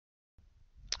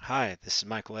Hi, this is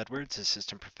Michael Edwards,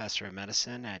 Assistant Professor of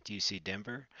Medicine at UC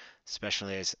Denver,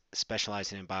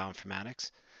 specializing in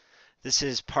bioinformatics. This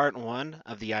is part one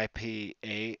of the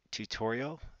IPA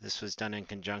tutorial. This was done in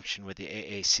conjunction with the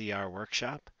AACR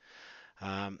workshop.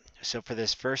 So for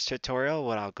this first tutorial,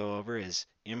 what I'll go over is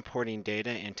importing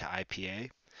data into IPA.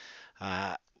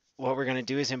 Uh, what we're going to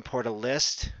do is import a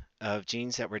list of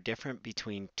genes that were different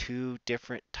between two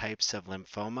different types of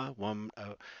lymphoma, one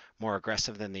more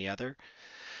aggressive than the other.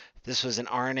 This was an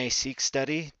RNA-seq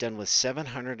study done with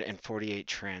 748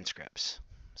 transcripts.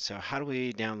 So how do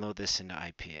we download this into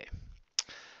IPA?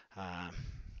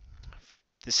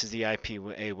 This is the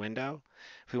IPA window.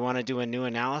 If we want to do a new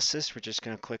analysis, we're just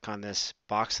going to click on this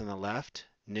box on the left,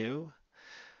 New.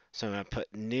 So I'm going to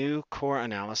put New Core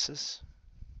Analysis.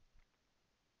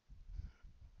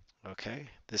 Okay,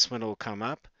 this window will come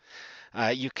up.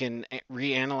 You can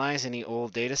reanalyze any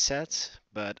old data sets,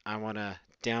 but I want to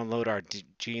download our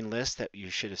gene list that you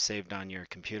should have saved on your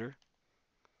computer.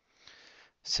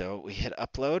 So we hit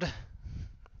upload.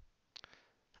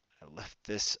 I left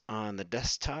this on the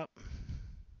desktop.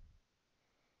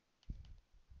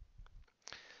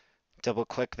 Double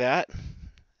click that.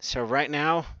 So right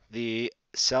now the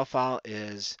cell file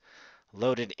is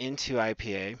loaded into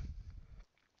IPA.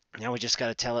 Now we just got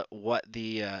to tell it what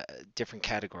the different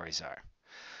categories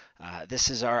are. This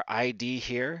is our ID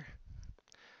here.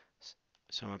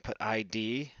 So I'm going to put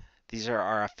ID. These are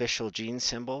our official gene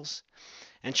symbols.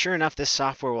 And sure enough, this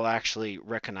software will actually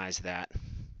recognize that.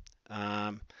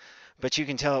 But you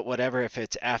can tell it whatever, if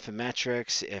it's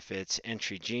Affymetrix, if it's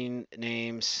entry gene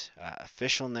names,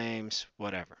 official names,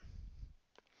 whatever.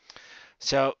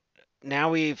 So now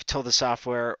we've told the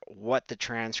software what the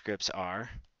transcripts are,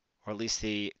 or at least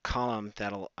the column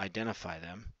that'll identify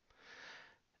them.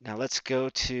 Now let's go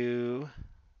to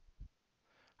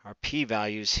our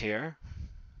p-values here.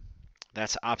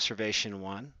 That's observation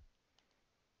 1.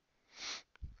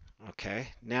 Okay,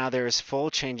 now there's full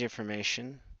change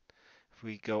information. If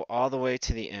we go all the way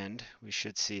to the end, we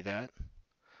should see that.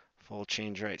 Full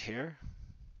change right here.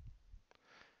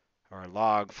 Or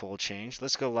log full change.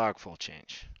 Let's go log full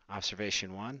change.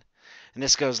 Observation 1. And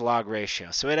this goes log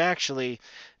ratio. So it actually,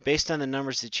 based on the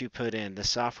numbers that you put in, the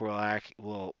software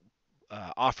will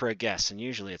offer a guess, and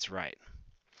usually it's right.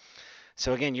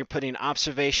 So again, you're putting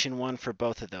observation 1 for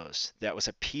both of those. That was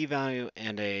a p-value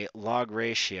and a log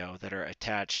ratio that are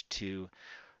attached to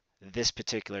this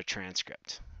particular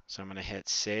transcript. So I'm going to hit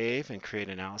save and create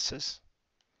analysis.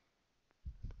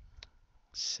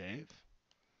 Save.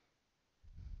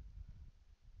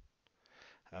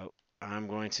 Oh, I'm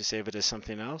going to save it as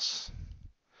something else.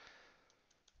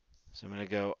 So I'm going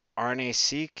to go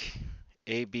RNA-seq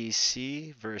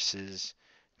ABC versus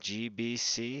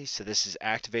GBC. So this is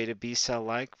activated B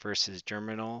cell-like versus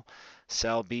germinal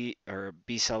cell B or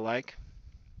B cell-like.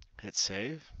 Hit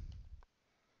save.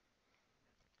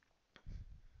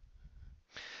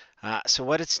 So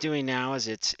what it's doing now is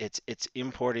it's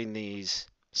importing these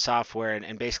software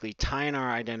and basically tying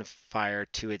our identifier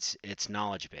to its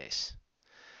knowledge base.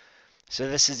 So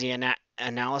this is the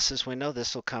analysis window.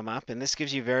 This will come up, and this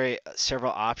gives you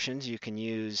several options. You can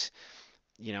use,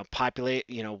 populate,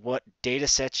 what data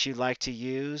sets you'd like to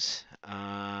use.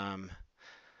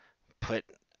 Put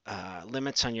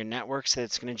limits on your networks that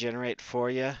it's going to generate for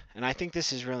you. And I think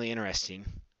this is really interesting.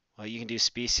 Well, you can do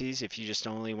species if you just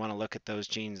only want to look at those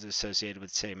genes associated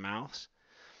with, say, mouse.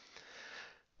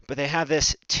 But they have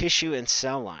this tissue and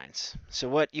cell lines. So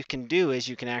what you can do is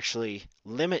you can actually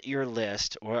limit your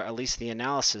list, or at least the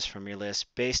analysis from your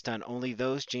list, based on only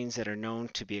those genes that are known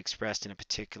to be expressed in a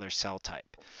particular cell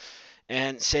type.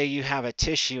 And say you have a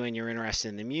tissue and you're interested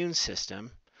in the immune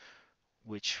system,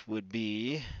 which would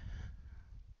be,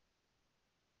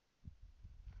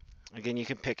 again, you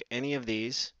can pick any of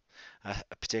these,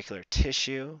 a particular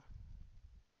tissue,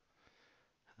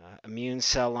 immune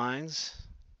cell lines.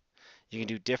 You can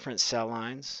do different cell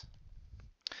lines.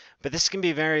 But this can be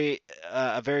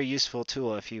a very useful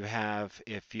tool if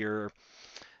your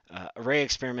array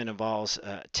experiment involves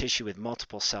tissue with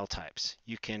multiple cell types.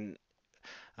 You can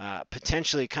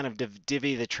potentially kind of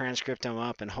divvy the transcriptome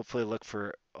up and hopefully look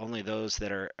for only those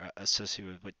that are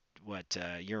associated with what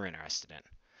you're interested in.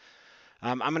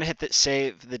 I'm going to hit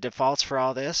save the defaults for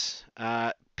all this.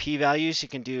 P-values, you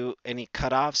can do any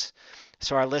cutoffs.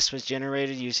 So our list was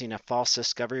generated using a false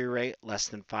discovery rate less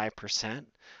than 5%.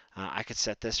 I could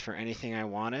set this for anything I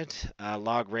wanted.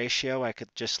 Log ratio, I could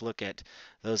just look at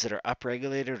those that are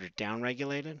upregulated or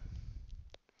downregulated.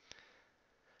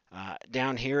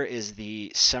 Down here is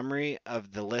the summary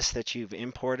of the list that you've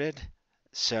imported.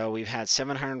 So we've had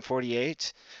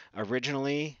 748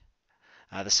 originally.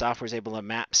 The software is able to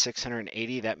map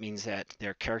 680. That means that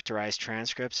they're characterized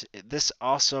transcripts. This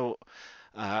also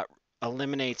uh,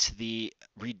 eliminates the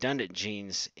redundant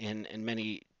genes in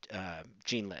many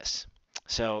gene lists.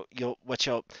 So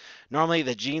normally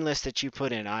the gene list that you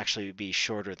put in will actually be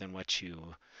shorter than what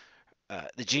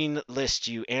the gene list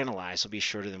you analyze will be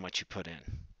shorter than what you put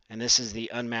in. And this is the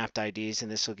unmapped IDs,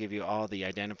 and this will give you all the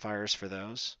identifiers for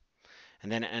those.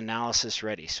 And then analysis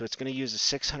ready. So it's going to use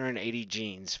 680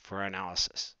 genes for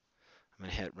analysis. I'm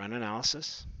going to hit run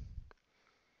analysis.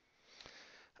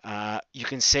 You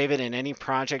can save it in any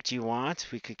project you want.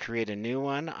 We could create a new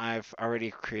one. I've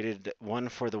already created one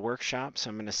for the workshop, so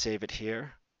I'm going to save it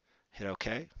here. Hit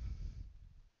OK.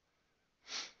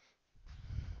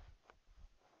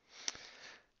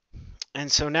 And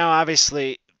so now,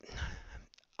 obviously,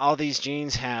 all these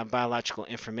genes have biological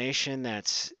information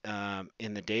that's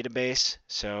in the database.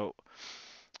 So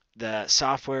the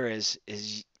software is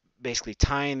basically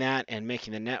tying that and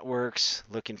making the networks,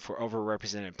 looking for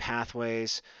overrepresented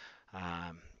pathways,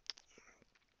 um,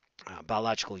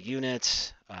 biological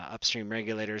units, upstream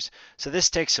regulators. So this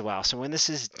takes a while. So when this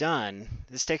is done,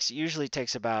 this usually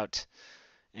takes about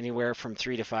anywhere from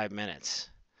 3 to 5 minutes.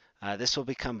 This will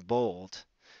become bold,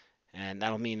 and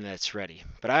that'll mean that it's ready.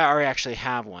 But I already actually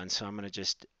have one, so I'm going to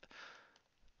just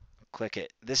click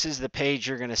it. This is the page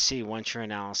you're going to see once your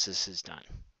analysis is done.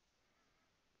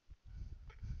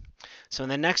 So in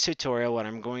the next tutorial, what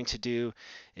I'm going to do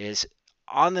is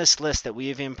on this list that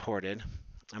we've imported,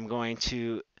 I'm going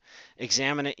to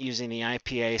examine it using the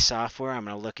IPA software. I'm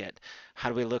going to look at how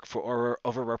do we look for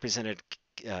overrepresented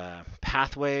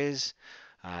pathways,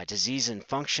 disease and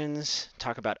functions,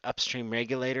 talk about upstream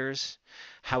regulators,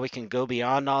 how we can go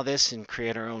beyond all this and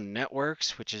create our own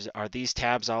networks, which are these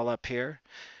tabs all up here.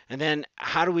 And then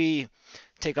how do we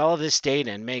take all of this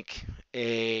data and make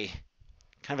a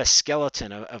kind of a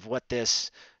skeleton of what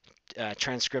this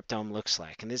transcriptome looks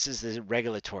like. And this is the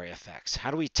regulatory effects.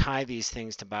 How do we tie these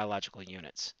things to biological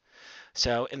units?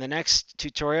 So in the next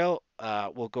tutorial,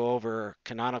 we'll go over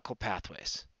canonical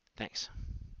pathways. Thanks.